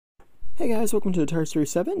Hey guys, welcome to the Tar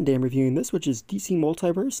Series 7. Today I'm reviewing this, which is DC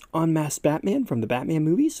Multiverse Unmasked Batman from the Batman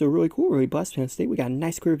movie. So really cool, really blessed. Today we got a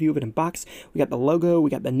nice clear view of it in box. We got the logo,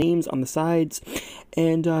 we got the names on the sides,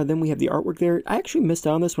 and then we have the artwork there. I actually missed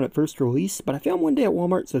out on this when it first released, but I found one day at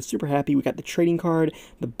Walmart, so super happy. We got the trading card,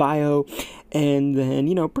 the bio, and then,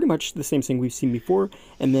 pretty much the same thing we've seen before.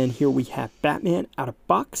 And then here we have Batman out of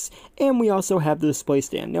box, and we also have the display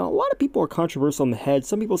stand. Now, a lot of people are controversial on the head.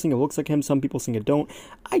 Some people think it looks like him, some people think it don't.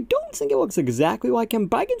 I don't think it looks exactly like him,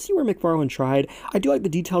 but I can see where Mcfarlane tried. I do like the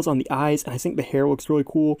details on the eyes, and I think the hair looks really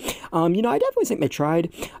cool. I definitely think they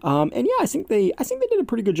tried. And yeah, I think they did a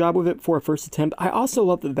pretty good job with it for a first attempt. I also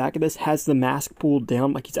love that the back of this has the mask pulled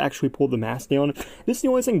down, like he's actually pulled the mask down. This is the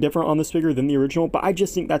only thing different on this figure than the original, but I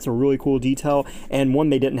just think that's a really cool detail, and one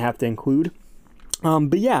they didn't have to include.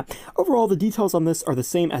 But yeah, overall the details on this are the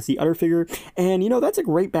same as the other figure, and that's a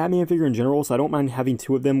great Batman figure in general, so I don't mind having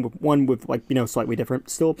two of them, one with like, slightly different.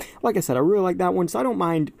 Still, like I said, I really like that one, so I don't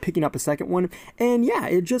mind picking up a second one. And yeah,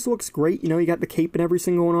 it just looks great. You got the cape and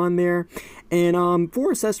everything going on there. And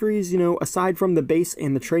for accessories, aside from the base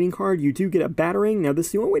and the trading card, you do get a Batarang. Now this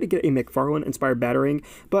is the only way to get a Mcfarlane inspired Batarang,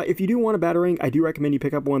 but if you do want a Batarang, I do recommend you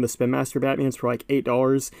pick up one of the Spin Master Batmans for like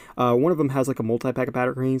 $8. One of them has like a multi-pack of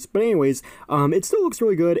Batarangs, but anyways, it's still looks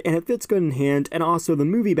really good, and it fits good in hand. And also the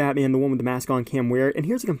movie Batman, the one with the mask on, can wear it. And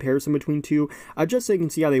here's a comparison between two, just so you can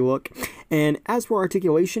see how they look. And as for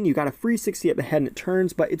articulation, you got a 360 at the head and it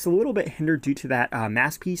turns, but it's a little bit hindered due to that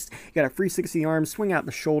mask piece. You got a 360 arm, swing out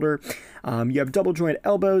the shoulder. You have double jointed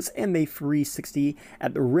elbows and they 360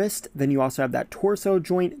 at the wrist. Then you also have that torso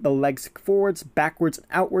joint, the legs forwards, backwards, and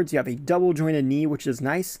outwards. You have a double jointed knee, which is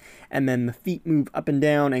nice. And then the feet move up and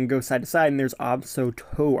down and go side to side, and there's also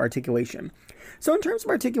toe articulation. So in terms of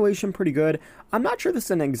articulation, pretty good. I'm not sure this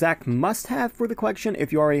is an exact must-have for the collection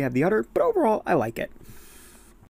if you already have the other, but overall, I like it.